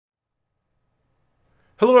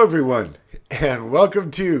Hello, everyone, and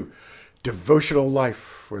welcome to Devotional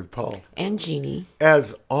Life with Paul. And Jeannie.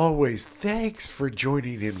 As always, thanks for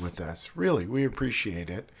joining in with us. Really, we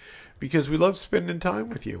appreciate it because we love spending time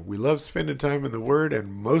with you. We love spending time in the Word,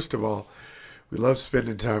 and most of all, we love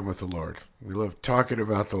spending time with the Lord. We love talking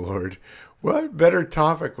about the Lord. What better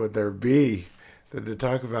topic would there be than to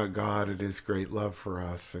talk about God and His great love for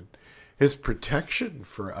us and His protection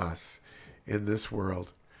for us in this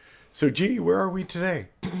world? So, Jeannie, where are we today?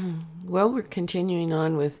 Well, we're continuing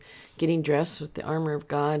on with getting dressed with the armor of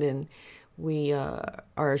God, and we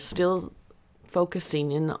are still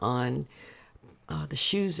focusing in on the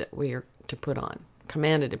shoes that we are to put on,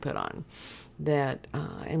 commanded to put on.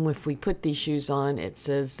 And if we put these shoes on, it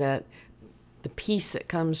says that the peace that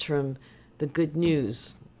comes from the good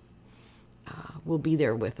news will be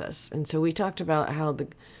there with us. And so we talked about how the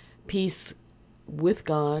peace with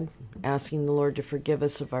God, asking the Lord to forgive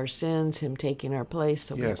us of our sins, Him taking our place,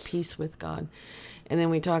 so we have peace with God. And then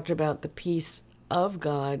we talked about the peace of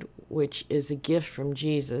God, which is a gift from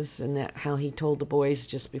Jesus, and that how He told the boys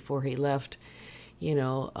just before He left,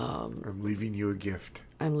 I'm leaving you a gift.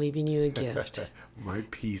 I'm leaving you a gift. My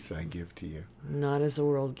peace I give to you. Not as the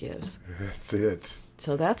world gives. That's it.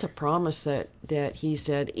 So that's a promise that He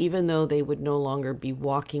said, even though they would no longer be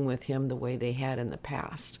walking with Him the way they had in the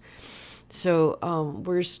past. So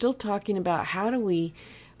we're still talking about how do we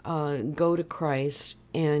go to Christ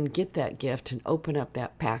and get that gift and open up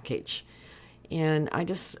that package. And I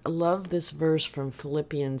just love this verse from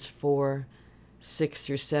Philippians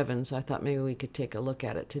 4:6-7. So I thought maybe we could take a look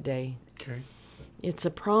at it today. Okay. It's a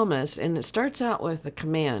promise, and it starts out with a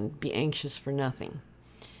command, be anxious for nothing.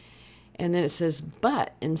 And then it says,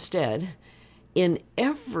 but instead, in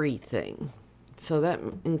everything. So that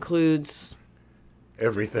includes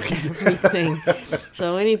everything. Everything.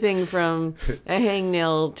 So anything from a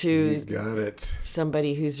hangnail to You got it.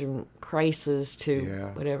 somebody who's in crisis to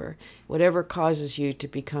whatever causes you to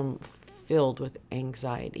become filled with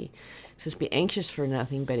anxiety. It says, be anxious for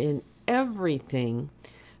nothing, but in everything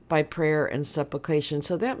by prayer and supplication.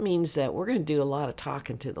 So that means that we're going to do a lot of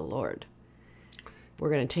talking to the Lord. We're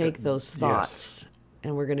going to take those thoughts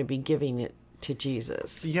and we're going to be giving it to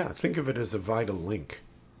Jesus. Yeah, think of it as a vital link.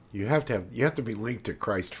 You have to be linked to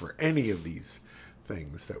Christ for any of these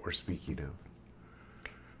things that we're speaking of.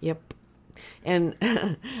 Yep. And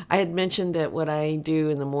I had mentioned that what I do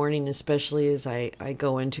in the morning especially is I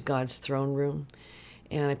go into God's throne room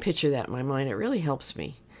and I picture that in my mind. It really helps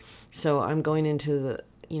me. So I'm going into the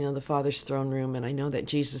Father's throne room, and I know that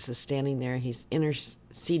Jesus is standing there. He's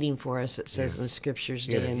interceding for us, it says in the scriptures,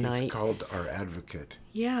 day and night. He's called our advocate.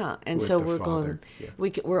 Yeah, and so we're Father.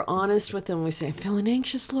 We're honest with him. We say, I'm feeling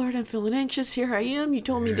anxious, Lord. I'm feeling anxious. Here I am. You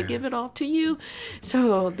told me to give it all to you.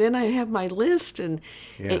 So then I have my list, and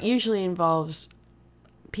it usually involves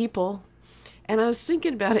people. And I was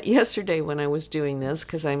thinking about it yesterday when I was doing this,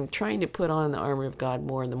 because I'm trying to put on the armor of God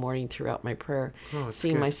more in the morning throughout my prayer,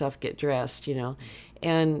 seeing myself get dressed, And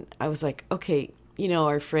I was like, okay,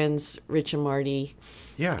 our friends, Rich and Marty,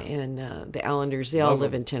 and the Allanders, they all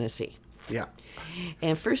live in Tennessee. Yeah.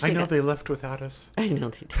 And first I know they left without us. I know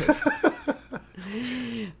they did.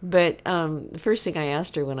 But the first thing I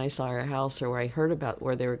asked her when I saw her house, or where I heard about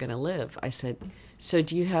where they were going to live, I said, so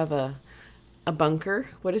do you have a bunker?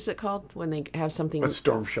 What is it called when they have something? A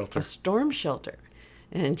storm shelter. A storm shelter.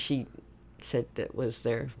 And she said that was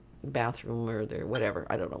their bathroom or their whatever.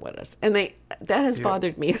 I don't know what it is. And that has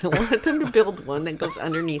bothered me. I wanted them to build one that goes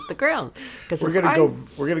underneath the ground. We're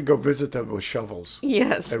gonna go visit them with shovels.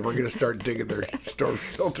 Yes. And we're gonna start digging their storm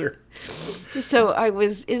shelter. So I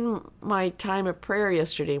was in my time of prayer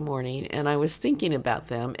yesterday morning, and I was thinking about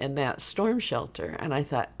them and that storm shelter, and I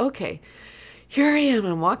thought, okay, here I am.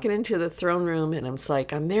 I'm walking into the throne room, and I'm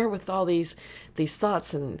there with all these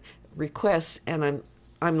thoughts and requests, and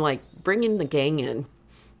I'm like bringing the gang in.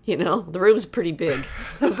 The room's pretty big.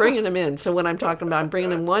 I'm bringing them in. So when I'm talking about, I'm bringing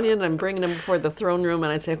them one in, I'm bringing them before the throne room,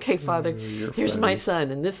 and I say, okay, Father, here's my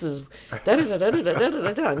son, and this is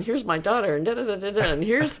da-da-da-da-da-da-da-da-da, and here's my daughter, and da-da-da-da-da, and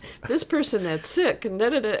here's this person that's sick, and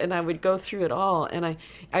da-da-da, and I would go through it all, and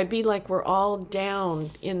I'd be like, we're all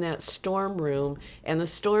down in that storm room, and the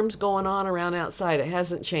storm's going on around outside. It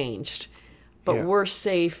hasn't changed, but we're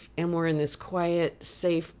safe, and we're in this quiet,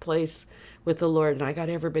 safe place with the Lord, and I got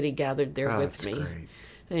everybody gathered there with me. Great.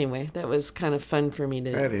 Anyway, that was kind of fun for me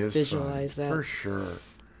to visualize that. For sure.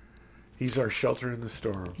 He's our shelter in the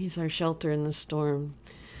storm. He's our shelter in the storm.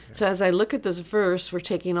 Yeah. So as I look at this verse, we're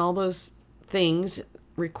taking all those things,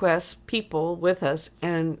 requests, people with us,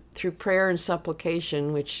 and through prayer and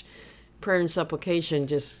supplication, which prayer and supplication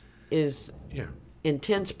just is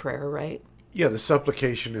intense prayer, right? Yeah, the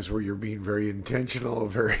supplication is where you're being very intentional,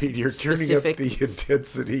 you're turning up Specific. the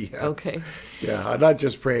intensity. Yeah. Okay. Yeah, I'm not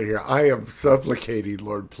just praying here. I am supplicating,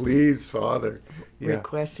 Lord, please, Father. Yeah.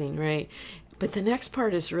 Requesting, right? But the next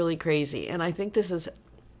part is really crazy. And I think this is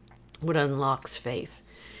what unlocks faith.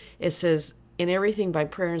 It says, in everything by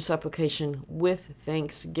prayer and supplication with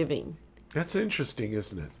thanksgiving. That's interesting,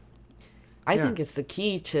 isn't it? I Yeah. think it's the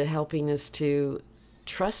key to helping us to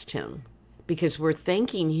trust him because we're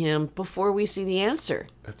thanking him before we see the answer.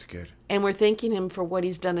 That's good. And we're thanking him for what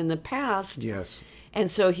he's done in the past. Yes. And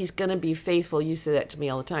so he's going to be faithful. You say that to me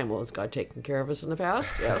all the time. Well, has God taken care of us in the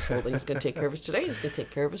past? Yes. Well, then he's going to take care of us today. He's going to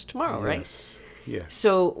take care of us tomorrow, right? Yes. Yes.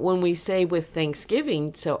 So when we say with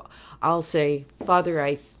thanksgiving, so I'll say,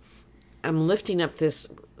 Father, I'm lifting up this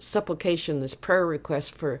supplication, this prayer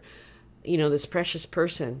request for, this precious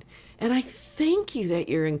person. And I thank you that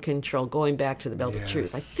you're in control, going back to the belt of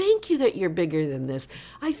truth. I Yes. thank you that you're bigger than this.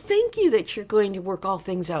 I thank you that you're going to work all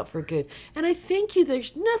things out for good. And I thank you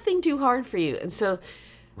there's nothing too hard for you. And so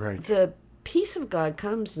Right. the peace of God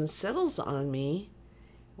comes and settles on me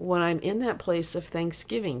when I'm in that place of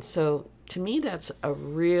thanksgiving. So to me, that's a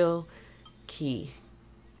real key.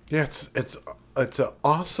 Yeah, it's an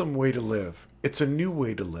awesome way to live. It's a new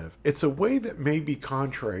way to live. It's a way that may be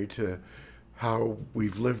contrary to how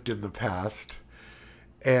we've lived in the past.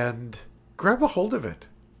 And grab a hold of it.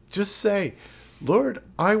 Just say, Lord,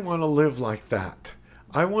 I want to live like that.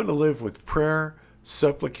 I want to live with prayer,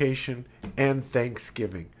 supplication, and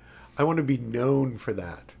thanksgiving. I want to be known for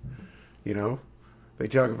that. You know, they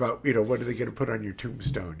talk about, what are they going to put on your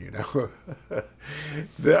tombstone?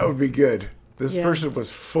 That would be good. This Yeah. person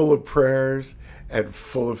was full of prayers and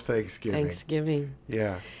full of thanksgiving. Thanksgiving.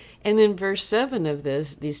 Yeah. And then verse 7 of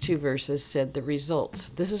these two verses said the results.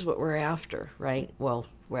 This is what we're after, right? Well,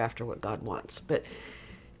 we're after what God wants. But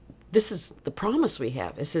this is the promise we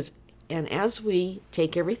have. It says, and as we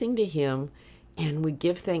take everything to him and we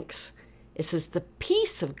give thanks, it says the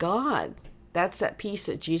peace of God. That's that peace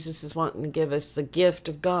that Jesus is wanting to give us, the gift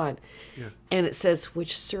of God. Yeah. And it says,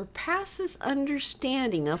 which surpasses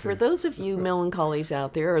understanding. Now, for those of you melancholies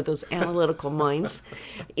out there, or those analytical minds,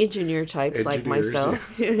 engineer types like Engineers,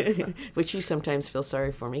 myself, which you sometimes feel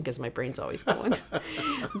sorry for me because my brain's always going.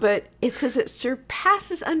 But it says it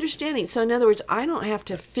surpasses understanding. So in other words, I don't have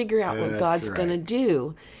to figure out what That's God's going to right.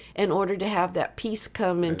 do in order to have that peace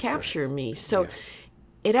come and That's right. capture me. So Yeah.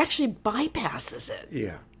 it actually bypasses it.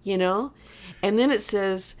 Yeah. And then it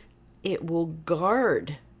says it will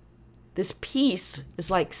guard. This peace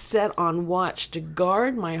is like set on watch to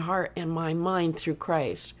guard my heart and my mind through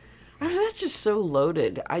Christ. I mean, that's just so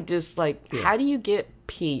loaded. I just how do you get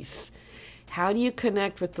peace? How do you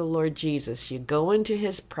connect with the Lord Jesus? You go into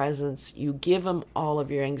his presence, you give him all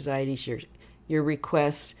of your anxieties, your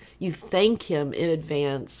requests, you thank him in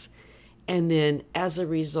advance, and then as a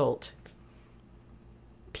result,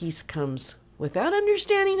 peace comes without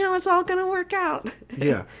understanding how it's all going to work out.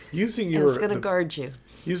 Yeah. Using And it's going to guard you.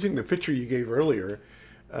 using the picture you gave earlier,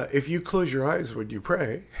 if you close your eyes when you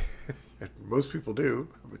pray, and most people do,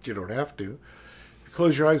 but you don't have to. If you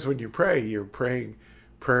close your eyes when you pray, you're praying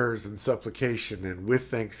prayers and supplication and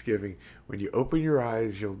with thanksgiving. When you open your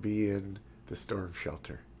eyes, you'll be in the storm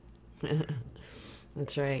shelter.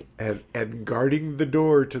 That's right. And guarding the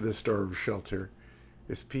door to the storm shelter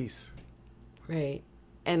is peace. Right.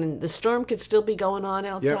 And the storm could still be going on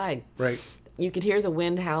Yep, outside. right. You could hear the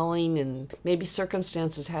wind howling, and maybe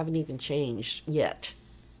circumstances haven't even changed yet.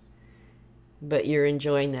 But you're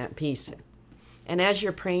enjoying that peace. And as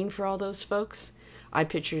you're praying for all those folks, I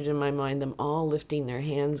pictured in my mind them all lifting their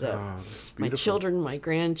hands up. Oh, this is My beautiful. children, my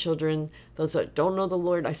grandchildren, those that don't know the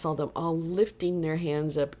Lord, I saw them all lifting their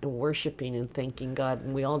hands up and worshiping and thanking God,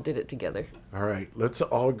 and we all did it together. All right, let's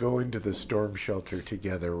all go into the storm shelter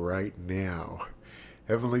together right now.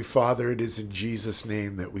 Heavenly Father, it is in Jesus'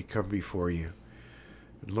 name that we come before you.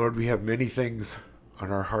 And Lord, we have many things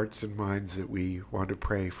on our hearts and minds that we want to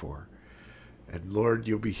pray for. And Lord,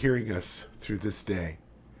 you'll be hearing us through this day.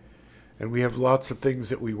 And we have lots of things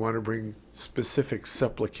that we want to bring specific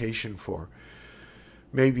supplication for.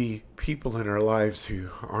 Maybe people in our lives who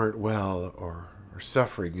aren't well or are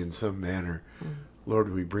suffering in some manner.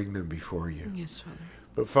 Lord, we bring them before you. Yes, Father.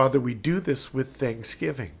 But Father, we do this with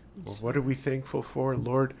thanksgiving. Well, what are we thankful for?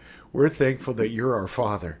 Lord, we're thankful that you're our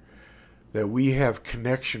Father, that we have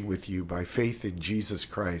connection with you by faith in Jesus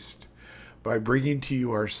Christ. By bringing to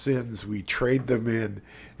you our sins, we trade them in,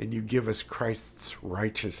 and you give us Christ's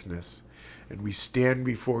righteousness. And we stand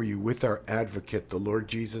before you with our advocate, the Lord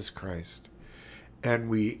Jesus Christ. And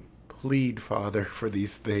we plead, Father, for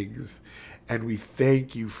these things. And we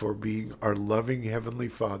thank you for being our loving Heavenly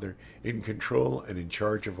Father, in control and in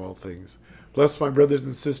charge of all things. Bless my brothers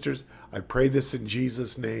and sisters. I pray this in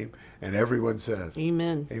Jesus' name. And everyone says,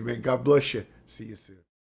 Amen. Amen. God bless you. See you soon.